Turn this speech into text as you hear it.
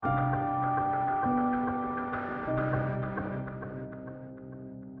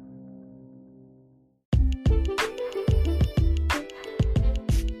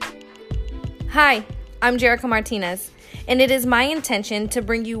Hi, I'm Jerica Martinez, and it is my intention to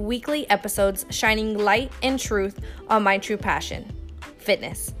bring you weekly episodes shining light and truth on my true passion,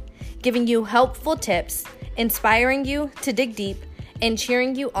 fitness, giving you helpful tips, inspiring you to dig deep, and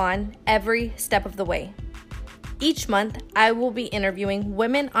cheering you on every step of the way. Each month, I will be interviewing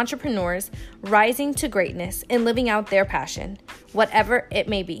women entrepreneurs rising to greatness and living out their passion, whatever it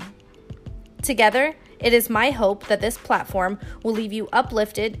may be. Together, it is my hope that this platform will leave you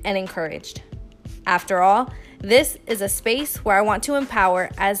uplifted and encouraged. After all, this is a space where I want to empower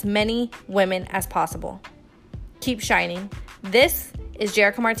as many women as possible. Keep shining. This is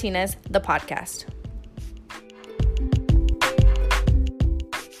Jerica Martinez, the podcast.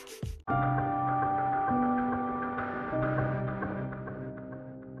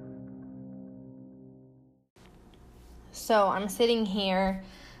 So I'm sitting here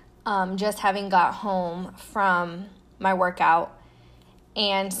just having got home from my workout,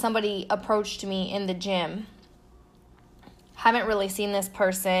 and somebody approached me in the gym. Haven't really seen this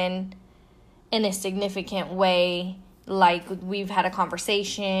person in a significant way, like we've had a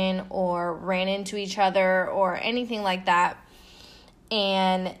conversation or ran into each other or anything like that.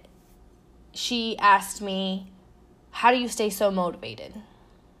 And she asked me, "How do you stay so motivated?"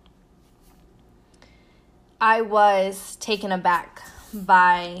 I was taken aback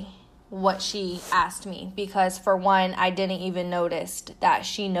by what she asked me because, for one, I didn't even notice that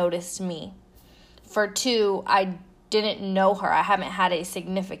she noticed me. For two, I didn't know her. I haven't had a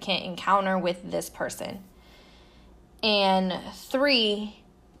significant encounter with this person. And three,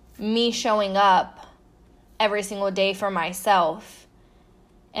 me showing up every single day for myself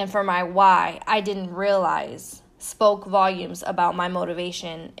and for my why, I didn't realize spoke volumes about my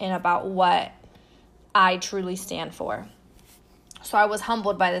motivation and about what I truly stand for. So I was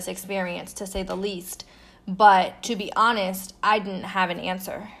humbled by this experience, to say the least. But to be honest, I didn't have an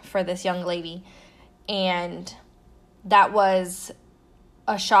answer for this young lady. And that was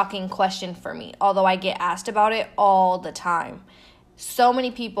a shocking question for me, although I get asked about it all the time. So many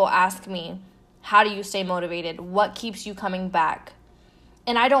people ask me, how do you stay motivated? What keeps you coming back?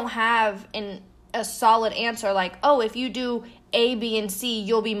 And I don't have a solid answer like, oh, if you do A, B, and C,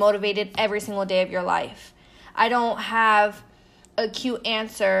 you'll be motivated every single day of your life. I don't have a cute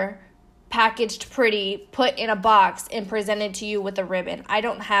answer packaged pretty, put in a box, and presented to you with a ribbon. I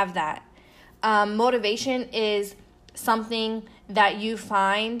don't have that. Motivation is something that you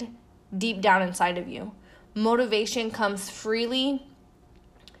find deep down inside of you. Motivation comes freely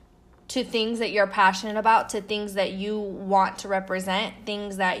to things that you're passionate about, to things that you want to represent,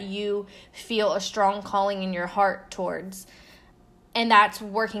 things that you feel a strong calling in your heart towards. And that's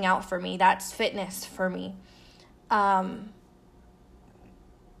working out for me. That's fitness for me.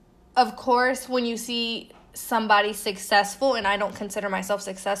 Of course, when you see somebody successful, and I don't consider myself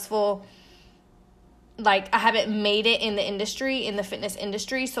successful, like I haven't made it in the industry, in the fitness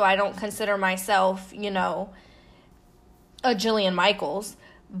industry, so I don't consider myself, a Jillian Michaels.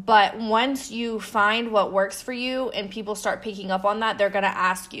 But once you find what works for you and people start picking up on that, they're going to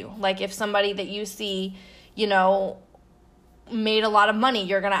ask you. Like if somebody that you see, made a lot of money,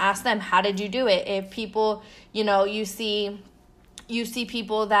 you're going to ask them, how did you do it? If people, you see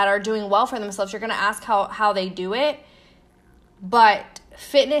people that are doing well for themselves, you're going to ask how they do it. But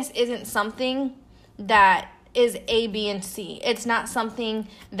fitness isn't something that is A, B, and C. It's not something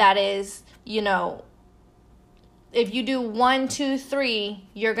that is, if you do 1, 2, 3,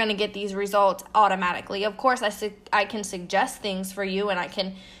 you're going to get these results automatically. Of course, I can suggest things for you, and I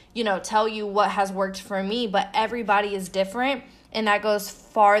can, tell you what has worked for me, but everybody is different, and that goes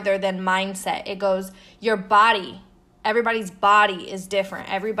farther than mindset. It goes your body. Everybody's body is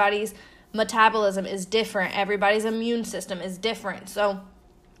different. Everybody's metabolism is different. Everybody's immune system is different. So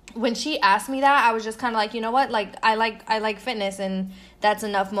when she asked me that, I was just kind of like, you know what? Like I like fitness, and that's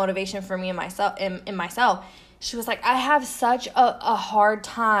enough motivation for me and myself. In myself, she was like, I have such a hard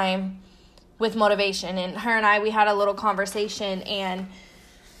time with motivation. And her and we had a little conversation, and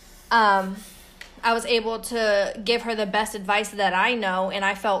I was able to give her the best advice that I know, and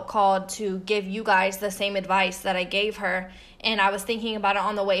I felt called to give you guys the same advice that I gave her. And I was thinking about it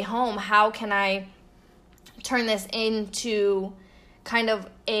on the way home. How can I turn this into kind of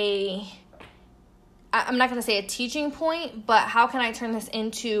I'm not going to say a teaching point, but how can I turn this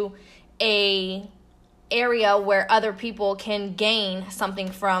into a area where other people can gain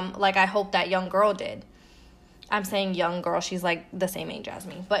something from, like I hope that young girl did. I'm saying young girl, she's like the same age as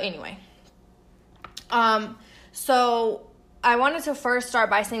me. But anyway. So I wanted to first start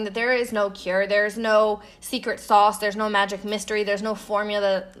by saying that there is no cure. There's no secret sauce. There's no magic mystery. There's no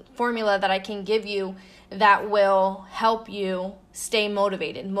formula that I can give you that will help you stay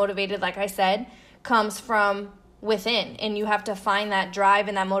motivated. Motivated, like I said, comes from within, and you have to find that drive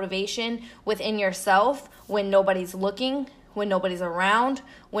and that motivation within yourself when nobody's looking, when nobody's around,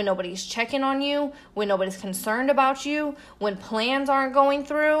 when nobody's checking on you, when nobody's concerned about you, when plans aren't going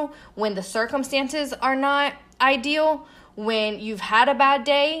through, when the circumstances are not ideal, when you've had a bad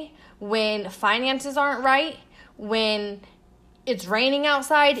day, when finances aren't right, when it's raining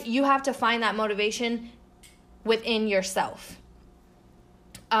outside. You have to find that motivation within yourself.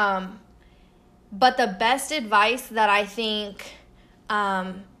 But the best advice that I think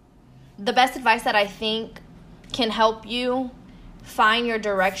can help you find your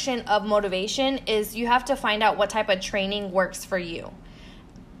direction of motivation is you have to find out what type of training works for you.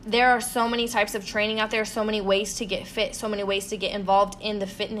 There are so many types of training out there, so many ways to get fit, so many ways to get involved in the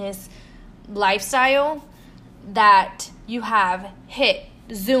fitness lifestyle, that you have HIIT,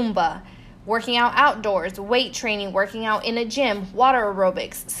 Zumba, working out outdoors, weight training, working out in a gym, water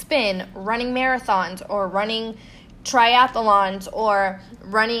aerobics, spin, running marathons or running triathlons or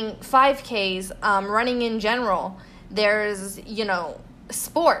running 5Ks, running in general. There's,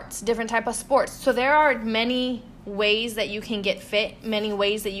 sports, different type of sports. So there are many ways that you can get fit, many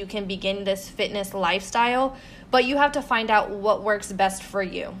ways that you can begin this fitness lifestyle, but you have to find out what works best for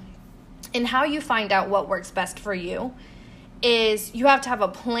you. And how you find out what works best for you is you have to have a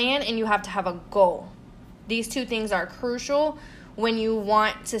plan and you have to have a goal. These two things are crucial when you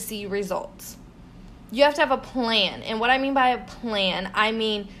want to see results. You have to have a plan. And what I mean by a plan, I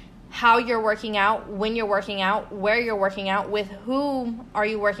mean how you're working out, when you're working out, where you're working out, with whom are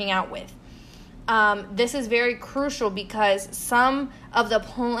you working out with. This is very crucial because some of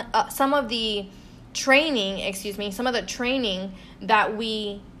the training that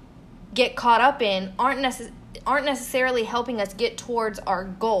we get caught up in aren't necessarily helping us get towards our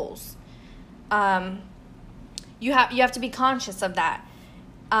goals. You have to be conscious of that.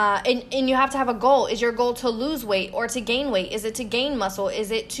 And you have to have a goal. Is your goal to lose weight or to gain weight? Is it to gain muscle?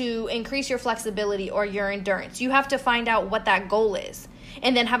 Is it to increase your flexibility or your endurance? You have to find out what that goal is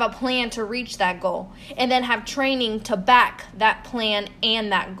and then have a plan to reach that goal and then have training to back that plan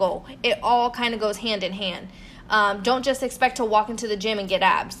and that goal. It all kind of goes hand in hand. Don't just expect to walk into the gym and get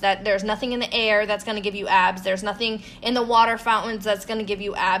abs. There's nothing in the air that's going to give you abs. There's nothing in the water fountains that's going to give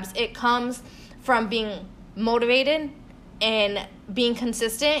you abs. It comes from being motivated and being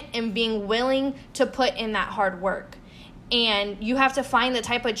consistent and being willing to put in that hard work. And you have to find the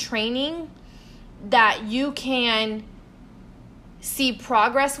type of training that you can see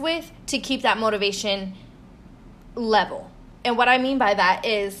progress with to keep that motivation level. And what I mean by that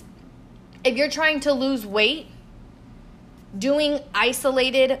is if you're trying to lose weight, doing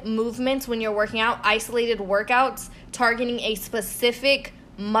isolated movements when you're working out, isolated workouts, targeting a specific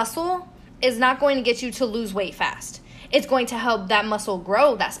muscle is not going to get you to lose weight fast. It's going to help that muscle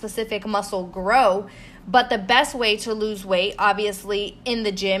grow, that specific muscle grow. But the best way to lose weight, obviously in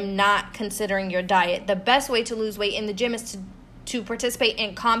the gym, not considering your diet, the best way to lose weight in the gym is to participate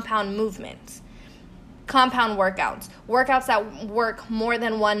in compound movements, compound workouts that work more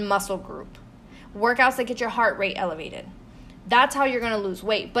than one muscle group, workouts that get your heart rate elevated. That's how you're going to lose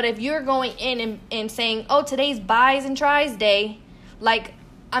weight. But if you're going in and saying, oh, today's buys and tries day,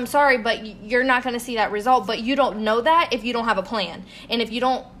 I'm sorry, but you're not going to see that result. But you don't know that if you don't have a plan. And if you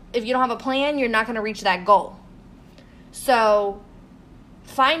don't have a plan, you're not going to reach that goal. So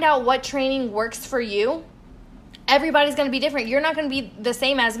find out what training works for you. Everybody's going to be different. You're not going to be the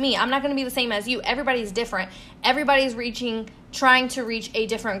same as me. I'm not going to be the same as you. Everybody's different. Everybody's trying to reach a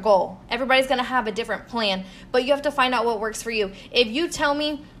different goal. Everybody's going to have a different plan, but you have to find out what works for you. If you tell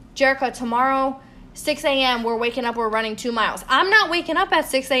me, Jerica, tomorrow, 6 a.m., we're waking up, we're running 2 miles. I'm not waking up at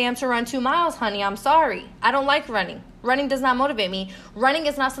 6 a.m. to run 2 miles, honey. I'm sorry. I don't like running. Running does not motivate me. Running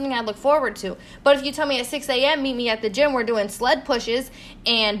is not something I look forward to. But if you tell me at 6 a.m., meet me at the gym, we're doing sled pushes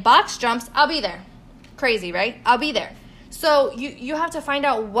and box jumps, I'll be there. Crazy, right? I'll be there. So you have to find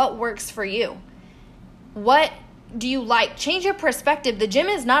out what works for you. What do you like? Change your perspective. The gym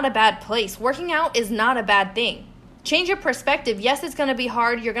is not a bad place. Working out is not a bad thing. Change your perspective. Yes, it's going to be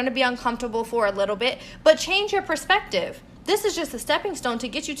hard. You're going to be uncomfortable for a little bit, but change your perspective. This is just a stepping stone to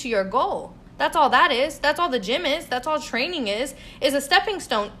get you to your goal. That's all that is. That's all the gym is. That's all training is a stepping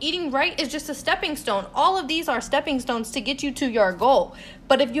stone. Eating right is just a stepping stone. All of these are stepping stones to get you to your goal.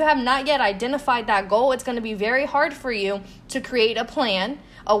 But if you have not yet identified that goal, it's going to be very hard for you to create a plan,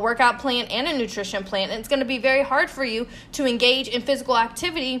 a workout plan and a nutrition plan. And it's going to be very hard for you to engage in physical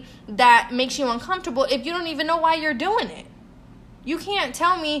activity that makes you uncomfortable if you don't even know why you're doing it. You can't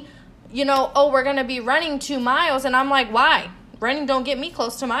tell me, oh, we're going to be running 2 miles. And I'm like, why? Running don't get me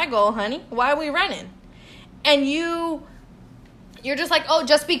close to my goal, honey. Why are we running? and you're just like, oh,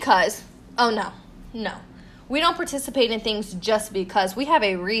 just because. Oh, no. We don't participate in things just because. We have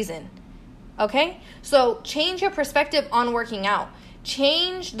a reason, okay? So change your perspective on working out.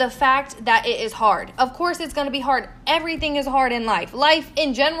 Change the fact that it is hard. Of course, it's going to be hard. Everything is hard in life. Life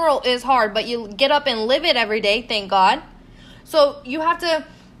in general is hard, but you get up and live it every day, thank God. So you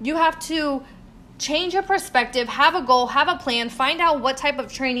have to change your perspective, have a goal, have a plan, find out what type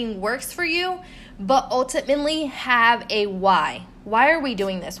of training works for you, but ultimately have a why. Why are we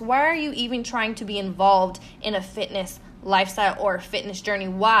doing this? Why are you even trying to be involved in a fitness lifestyle or a fitness journey?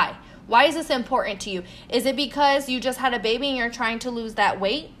 Why? Why is this important to you? Is it because you just had a baby and you're trying to lose that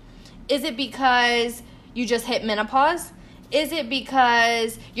weight? Is it because you just hit menopause? Is it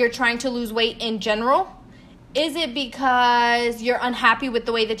because you're trying to lose weight in general? Is it because you're unhappy with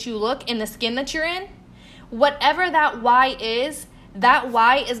the way that you look and the skin that you're in? Whatever that why is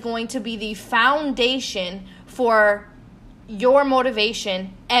going to be the foundation for your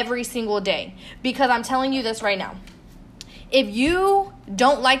motivation every single day. Because I'm telling you this right now. If you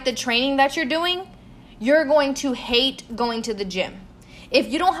don't like the training that you're doing, you're going to hate going to the gym.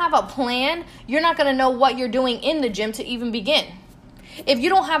 If you don't have a plan, you're not going to know what you're doing in the gym to even begin. If you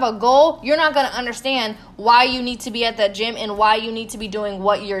don't have a goal, you're not going to understand why you need to be at the gym and why you need to be doing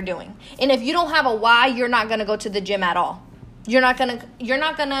what you're doing. And if you don't have a why, you're not going to go to the gym at all. You're not going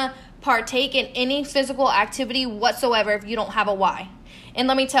to partake in any physical activity whatsoever if you don't have a why. And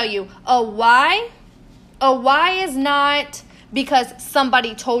let me tell you, a why is not because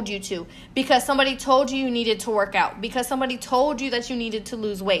somebody told you to, because somebody told you you needed to work out, because somebody told you that you needed to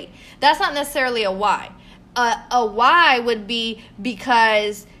lose weight. That's not necessarily a why. A why would be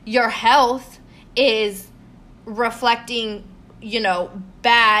because your health is reflecting,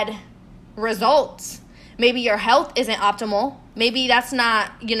 bad results. Maybe your health isn't optimal. Maybe that's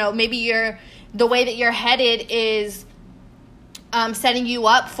not, maybe the way that you're headed is setting you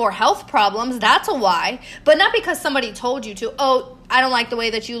up for health problems. That's a why, but not because somebody told you to. Oh, I don't like the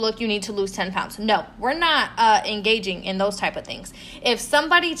way that you look. You need to lose 10 pounds. No, we're not engaging in those type of things. If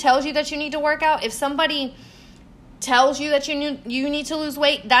somebody tells you that you need to work out, if somebody tells you that you need to lose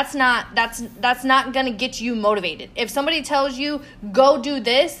weight, that's not going to get you motivated. If somebody tells you go do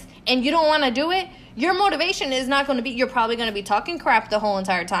this and you don't want to do it, your motivation is not going to be, you're probably going to be talking crap the whole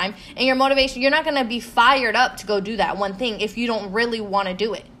entire time, and your motivation, you're not going to be fired up to go do that one thing if you don't really want to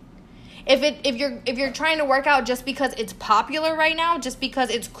do it. If you're trying to work out just because it's popular right now, just because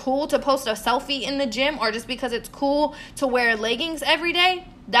it's cool to post a selfie in the gym, or just because it's cool to wear leggings every day,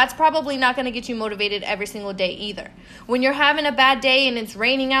 that's probably not going to get you motivated every single day either. When you're having a bad day and it's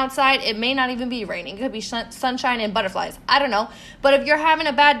raining outside, it may not even be raining. It could be sunshine and butterflies. I don't know. But if you're having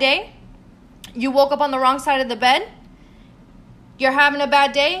a bad day, you woke up on the wrong side of the bed, you're having a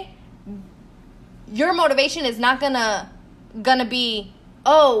bad day, your motivation is not gonna be,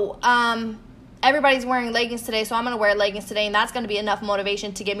 everybody's wearing leggings today, so I'm going to wear leggings today, and that's going to be enough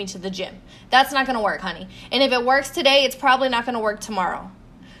motivation to get me to the gym. That's not going to work, honey. And if it works today, it's probably not going to work tomorrow.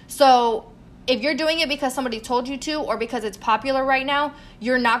 So if you're doing it because somebody told you to, or because it's popular right now,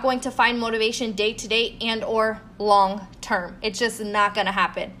 you're not going to find motivation day to day and or long term. It's just not going to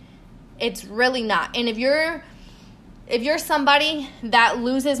happen. It's really not. And if you're somebody that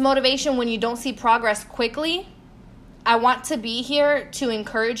loses motivation when you don't see progress quickly, I want to be here to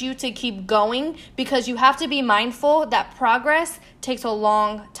encourage you to keep going, because you have to be mindful that progress takes a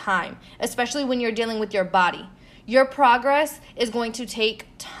long time, especially when you're dealing with your body. Your progress is going to take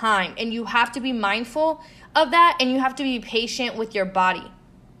time, and you have to be mindful of that, and you have to be patient with your body.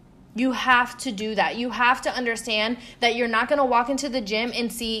 You have to do that. You have to understand that you're not going to walk into the gym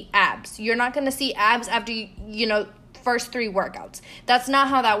and see abs. You're not going to see abs after first 3 workouts. That's not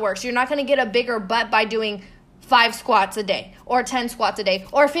how that works. You're not going to get a bigger butt by doing 5 squats a day, or 10 squats a day,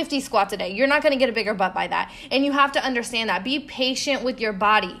 or 50 squats a day. You're not going to get a bigger butt by that. And you have to understand that. Be patient with your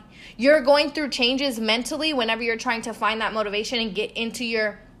body. You're going through changes mentally whenever you're trying to find that motivation and get into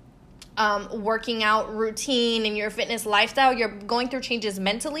your working out routine and your fitness lifestyle. You're going through changes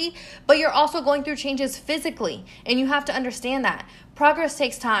mentally, but you're also going through changes physically. And you have to understand that. Progress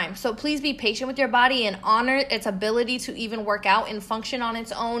takes time. So please be patient with your body and honor its ability to even work out and function on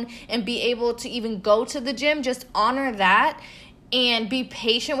its own and be able to even go to the gym. Just honor that and be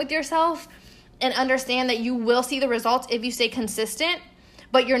patient with yourself, and understand that you will see the results if you stay consistent,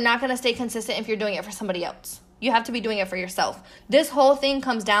 but you're not going to stay consistent if you're doing it for somebody else. You have to be doing it for yourself. This whole thing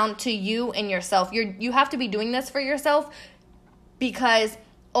comes down to you and yourself. You have to be doing this for yourself, because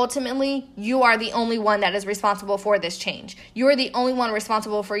ultimately, you are the only one that is responsible for this change. You are the only one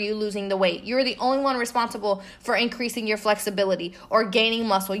responsible for you losing the weight. You're the only one responsible for increasing your flexibility or gaining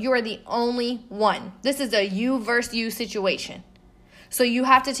muscle. You are the only one. This is a you versus you situation. So you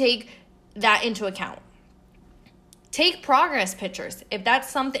have to take that into account. Take progress pictures. If that's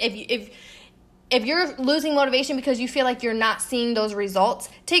something, if you're losing motivation because you feel like you're not seeing those results,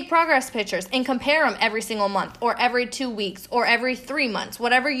 take progress pictures and compare them every single month or every 2 weeks or every 3 months.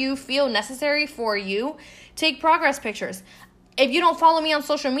 Whatever you feel necessary for you, take progress pictures. If you don't follow me on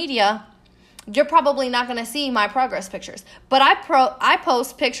social media, you're probably not going to see my progress pictures. But I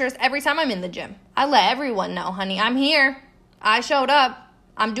post pictures every time I'm in the gym. I let everyone know, honey, I'm here. I showed up.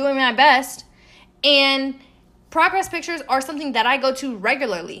 I'm doing my best. And progress pictures are something that I go to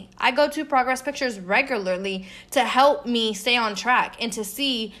regularly. I go to progress pictures regularly to help me stay on track and to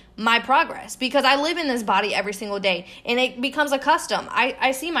see my progress because I live in this body every single day and it becomes a custom.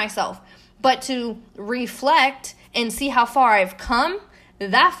 I see myself. But to reflect and see how far I've come,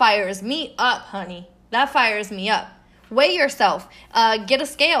 that fires me up, honey. That fires me up. Weigh yourself. Get a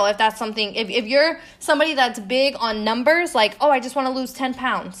scale if that's something. If you're somebody that's big on numbers, like, oh, I just want to lose 10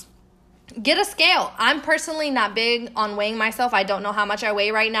 pounds. Get a scale. I'm personally not big on weighing myself. I don't know how much I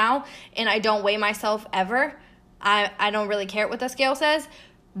weigh right now, and I don't weigh myself ever. I don't really care what the scale says.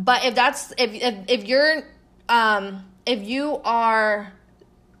 But if you are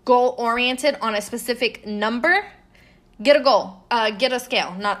goal oriented on a specific number, get a goal. Get a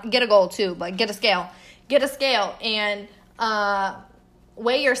scale. Not get a goal too, but get a scale. Get a scale and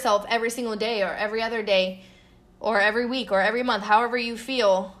weigh yourself every single day or every other day or every week or every month, however you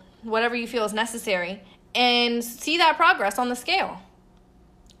feel. Whatever you feel is necessary, and see that progress on the scale.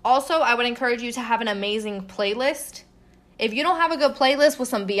 Also, I would encourage you to have an amazing playlist. If you don't have a good playlist with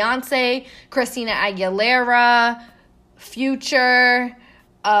some Beyonce, Christina Aguilera, Future,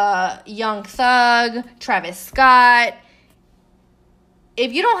 Young Thug, Travis Scott,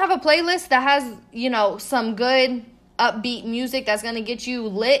 if you don't have a playlist that has, some good upbeat music that's going to get you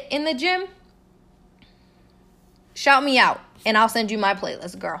lit in the gym, shout me out. And I'll send you my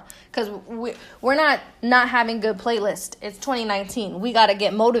playlist, girl. Because we're not having good playlists. It's 2019. We got to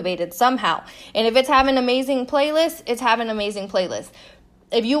get motivated somehow. And if it's having amazing playlists, it's having amazing playlists.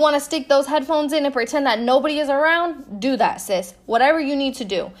 If you want to stick those headphones in and pretend that nobody is around, do that, sis. Whatever you need to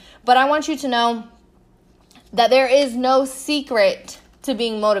do. But I want you to know that there is no secret to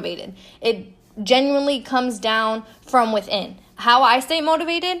being motivated. It genuinely comes down from within. How I stay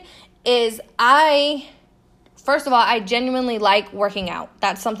motivated is First of all, I genuinely like working out.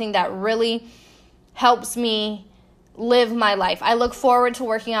 That's something that really helps me live my life. I look forward to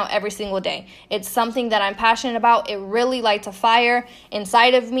working out every single day. It's something that I'm passionate about. It really lights a fire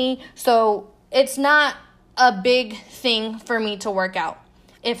inside of me. So it's not a big thing for me to work out.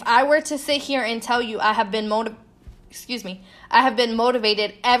 If I were to sit here and tell you I have been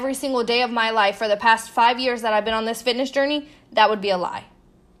motivated every single day of my life for the past 5 years that I've been on this fitness journey, that would be a lie.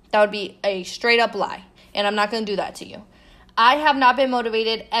 That would be a straight up lie. And I'm not going to do that to you. I have not been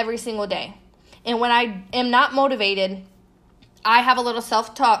motivated every single day. And when I am not motivated, I have a little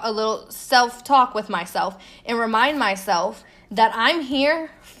self-talk with myself and remind myself that I'm here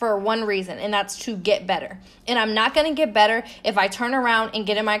for one reason, and that's to get better. And I'm not going to get better if I turn around and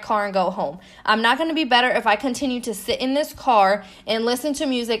get in my car and go home. I'm not going to be better if I continue to sit in this car and listen to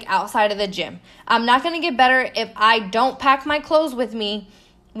music outside of the gym. I'm not going to get better if I don't pack my clothes with me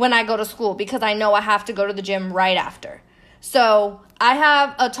when I go to school because I know I have to go to the gym right after. So I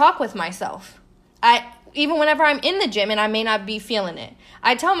have a talk with myself. Even whenever I'm in the gym and I may not be feeling it,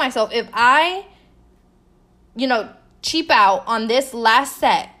 I tell myself if I, cheap out on this last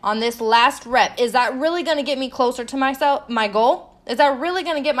set, on this last rep, is that really going to get me closer to my goal? Is that really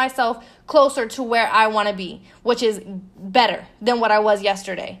going to get myself closer to where I want to be, which is better than what I was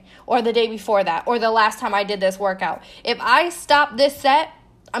yesterday or the day before that or the last time I did this workout? If I stop this set,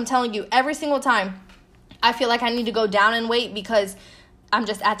 I'm telling you, every single time I feel like I need to go down in weight because I'm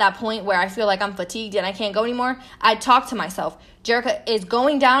just at that point where I feel like I'm fatigued and I can't go anymore, I talk to myself. Jerica, is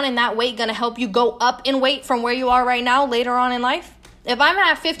going down in that weight going to help you go up in weight from where you are right now later on in life? If I'm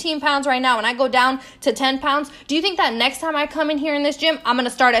at 15 pounds right now and I go down to 10 pounds, do you think that next time I come in here in this gym, I'm going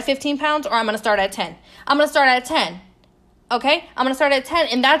to start at 15 pounds or I'm going to start at 10? I'm going to start at 10. Okay? I'm going to start at 10,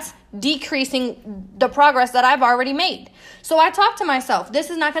 and that's decreasing the progress that I've already made. So I talk to myself, this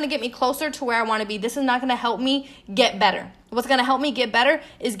is not going to get me closer to where I want to be. This is not going to help me get better. What's going to help me get better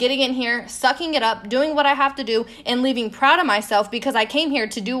is getting in here, sucking it up, doing what I have to do, and leaving proud of myself because I came here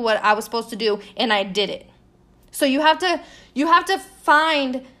to do what I was supposed to do, and I did it. So you have to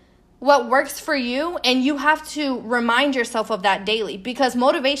find what works for you, and you have to remind yourself of that daily, because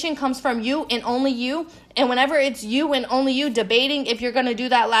motivation comes from you and only you. And whenever it's you and only you debating if you're going to do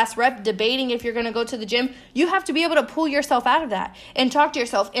that last rep, debating if you're going to go to the gym, you have to be able to pull yourself out of that and talk to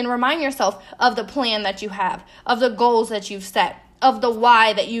yourself and remind yourself of the plan that you have, of the goals that you've set, of the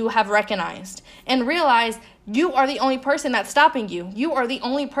why that you have recognized, and realize you are the only person that's stopping you. You are the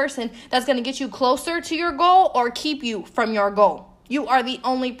only person that's going to get you closer to your goal or keep you from your goal. You are the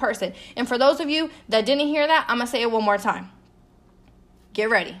only person. And for those of you that didn't hear that, I'm going to say it one more time. Get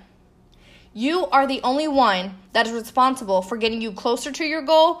ready. You are the only one that is responsible for getting you closer to your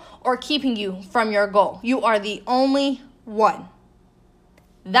goal or keeping you from your goal. You are the only one.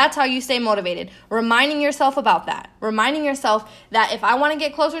 That's how you stay motivated. Reminding yourself about that. Reminding yourself that if I want to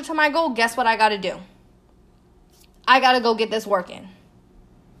get closer to my goal, guess what I got to do? I got to go get this work in.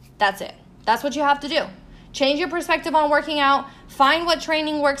 That's it. That's what you have to do. Change your perspective on working out. Find what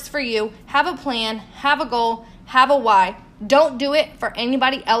training works for you. Have a plan. Have a goal. Have a why. Don't do it for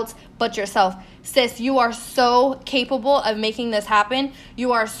anybody else but yourself. Sis, you are so capable of making this happen.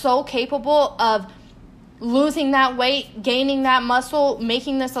 You are so capable of losing that weight, gaining that muscle,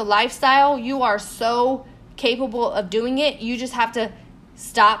 making this a lifestyle. You are so capable of doing it. You just have to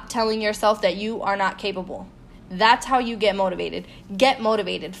stop telling yourself that you are not capable. That's how you get motivated. Get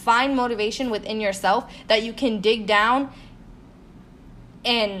motivated. Find motivation within yourself that you can dig down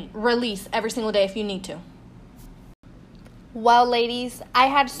and release every single day if you need to. Well, ladies, I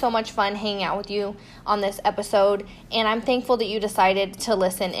had so much fun hanging out with you on this episode, and I'm thankful that you decided to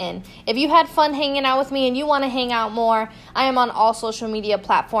listen in. If you had fun hanging out with me and you want to hang out more, I am on all social media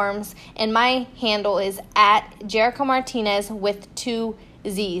platforms, and my handle is @JericaMartinez with 2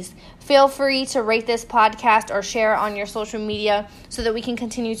 Z's. Feel free to rate this podcast or share on your social media so that we can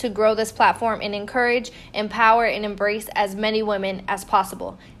continue to grow this platform and encourage, empower, and embrace as many women as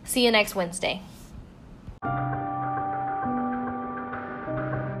possible. See you next Wednesday.